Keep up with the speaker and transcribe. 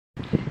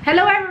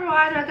Hello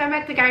everyone! Welcome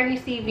back to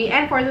KineMaster TV,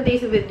 and for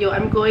today's video,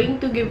 I'm going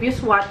to give you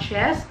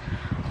swatches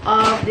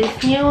of these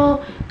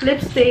new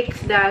lipsticks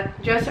that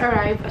just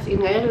arrived, as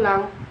in ngayon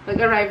lang,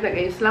 nag-arrive,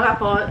 nag-ayos lang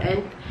ako,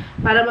 and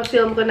para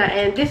mag-film ko na,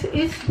 and this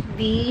is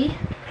the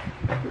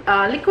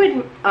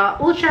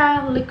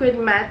Ultra Liquid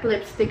Matte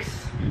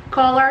Lipsticks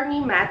Color Me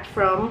Matte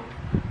from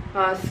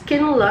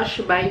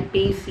Lush by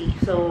Pacey.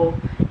 So,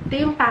 ito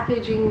yung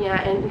packaging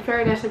niya, and in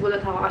fairness,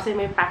 nagulat ako kasi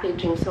may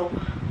packaging, so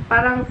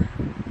parang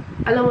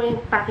alam mo yung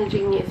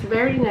packaging niya, it's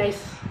very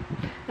nice.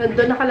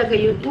 Doon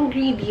nakalagay yung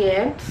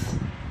ingredients,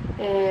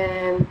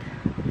 and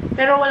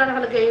pero wala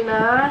nakalagay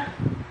na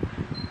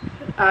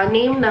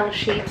name ng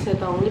shades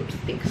nitong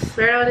lipsticks.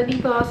 Pero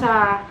nandito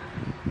sa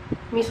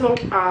mismong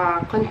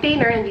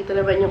container, nandito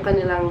naman yung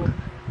kanilang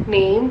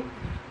name.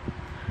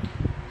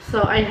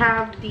 So, I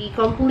have the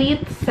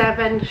complete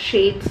 7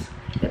 shades.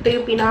 Ito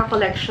yung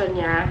pinaka-collection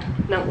niya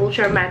ng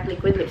Ultra Matte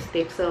Liquid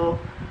Lipstick. So,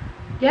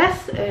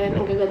 yes,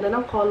 and ang gaganda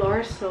ng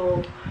color.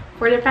 So,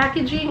 for the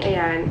packaging,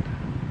 ayan,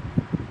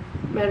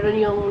 meron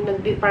yung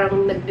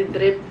parang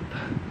nagdi-drip.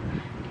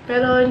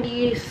 Pero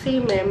hindi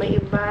same eh. May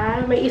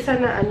iba. May isa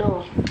na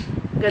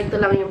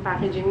ganito lang yung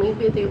packaging.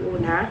 Maybe ito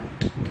yung una.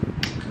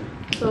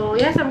 So,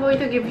 yes, I'm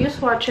going to give you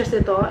swatches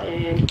ito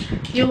and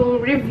yung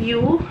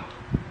review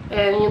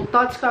and yung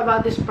thoughts ko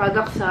about this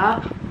product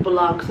sa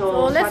vlog.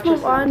 So let's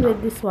move on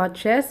with the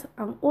swatches.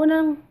 Ang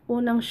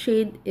unang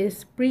shade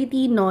is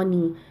Pretty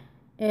Nonny.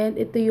 And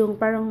ito yung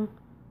parang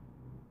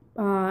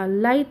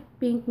light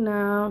pink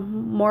na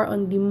more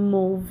on the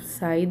mauve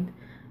side.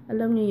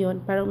 Alam niyo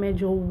yun, parang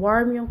medyo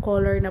warm yung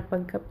color na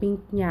pagka-pink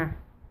niya.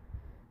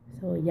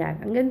 So, yan.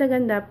 Ang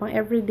ganda-ganda, pang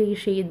everyday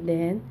shade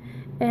din.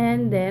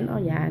 And then,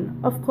 yan.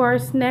 Of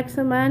course, next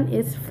naman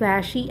is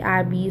Flashy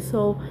Abby.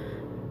 So,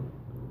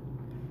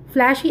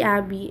 Flashy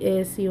Abby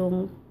is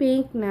yung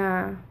pink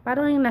na,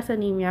 parang yung nasa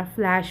name niya,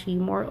 flashy.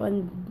 More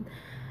on,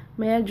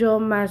 medyo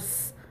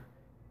mas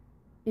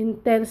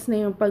intense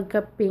na yung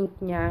pagka-pink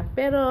niya.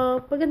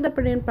 Pero, paganda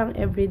pa rin pang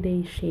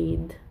everyday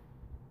shade.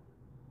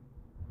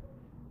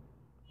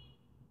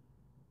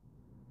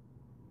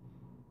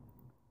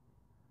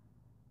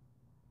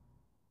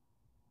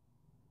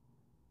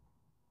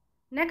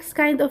 Next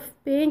kind of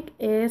pink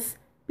is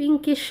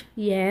pinkish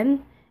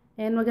yen.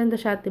 And maganda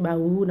siya, diba?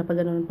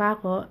 Napaganon pa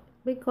ako.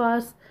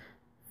 Because,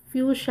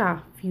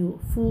 fuchsia pink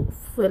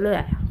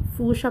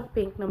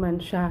naman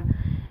siya.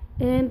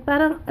 And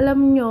parang,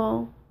 alam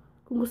nyo,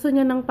 kung gusto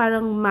niya ng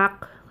parang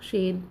MAC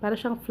shade, para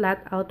siyang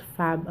flat out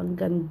fab. Ang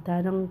ganda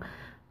ng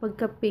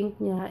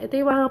pagka-pink niya. Ito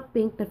yung mga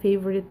pink na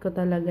favorite ko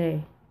talaga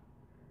eh.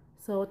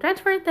 So,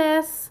 transfer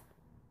test.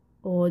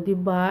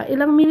 Diba?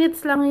 Ilang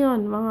minutes lang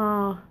yon,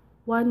 mga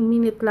 1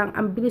 minute lang.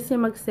 Ang bilis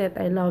niya mag-set.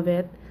 I love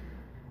it.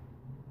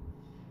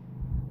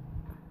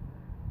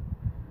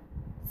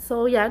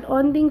 So, yan.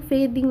 Onding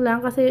fading lang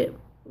kasi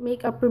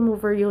makeup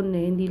remover yun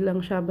eh. Hindi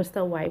lang siya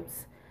basta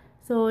wipes.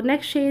 So,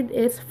 next shade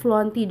is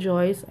Flaunty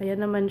Joys. Ayan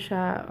naman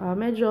siya.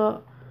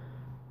 Medyo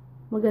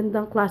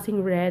magandang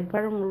klaseng red.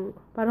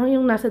 Parang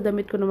yung nasa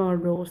damit ko ng mga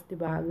rose,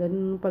 diba?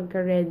 Ganun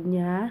pagka-red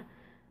niya.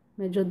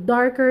 Medyo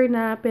darker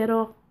na,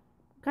 pero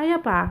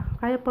kaya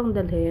pang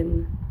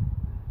dalhin.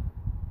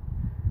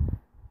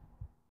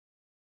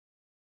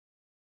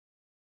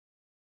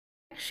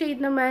 Next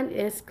shade naman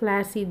is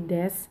Classy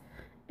Des.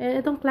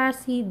 And itong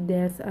Classy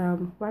Des,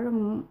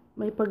 parang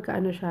may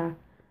pagkaano siya.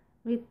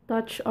 May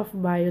touch of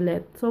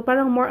violet. So,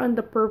 parang more on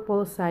the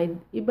purple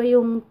side. Iba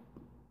yung,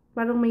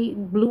 parang may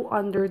blue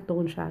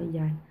undertone siya.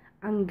 Yan.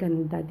 Ang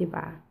ganda,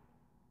 diba?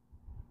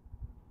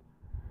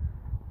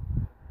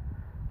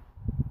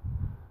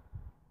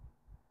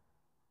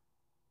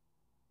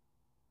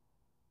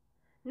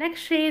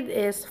 Next shade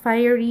is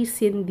Fiery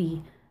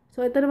Cindy.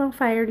 So, ito namang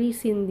Fiery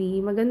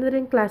Cindy. Maganda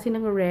rin klase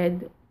ng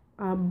red.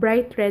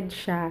 Bright red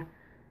siya.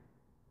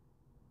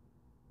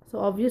 So,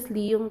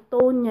 obviously, yung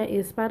tone niya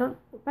is parang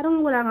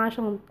wala nga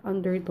siyang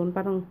undertone.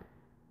 Parang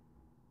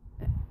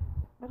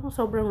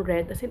sobrang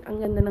red. As in,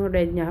 ang ganda ng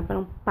red niya.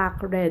 Parang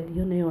pack red.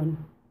 Yun na yun.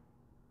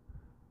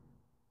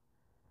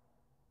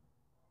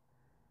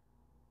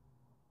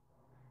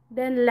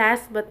 Then,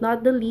 last but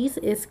not the least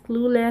is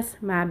Clueless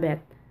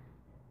Mabet.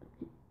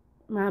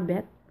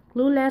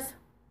 Clueless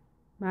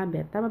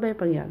Mabet. Tama ba yung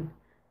pang yan?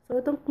 So,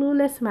 itong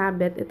Clueless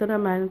Mabet, ito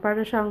naman,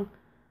 parang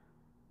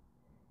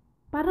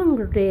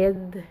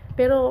red,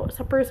 pero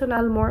sa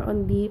personal, more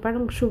on the,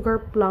 parang sugar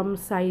plum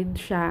side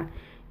siya.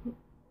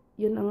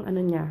 Yun ang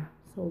niya.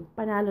 So,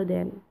 panalo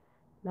din.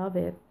 Love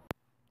it.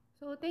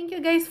 So, thank you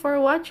guys for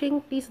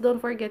watching. Please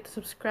don't forget to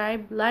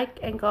subscribe,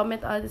 like, and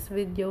comment on this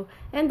video.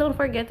 And don't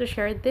forget to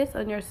share this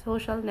on your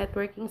social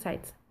networking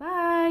sites. Bye!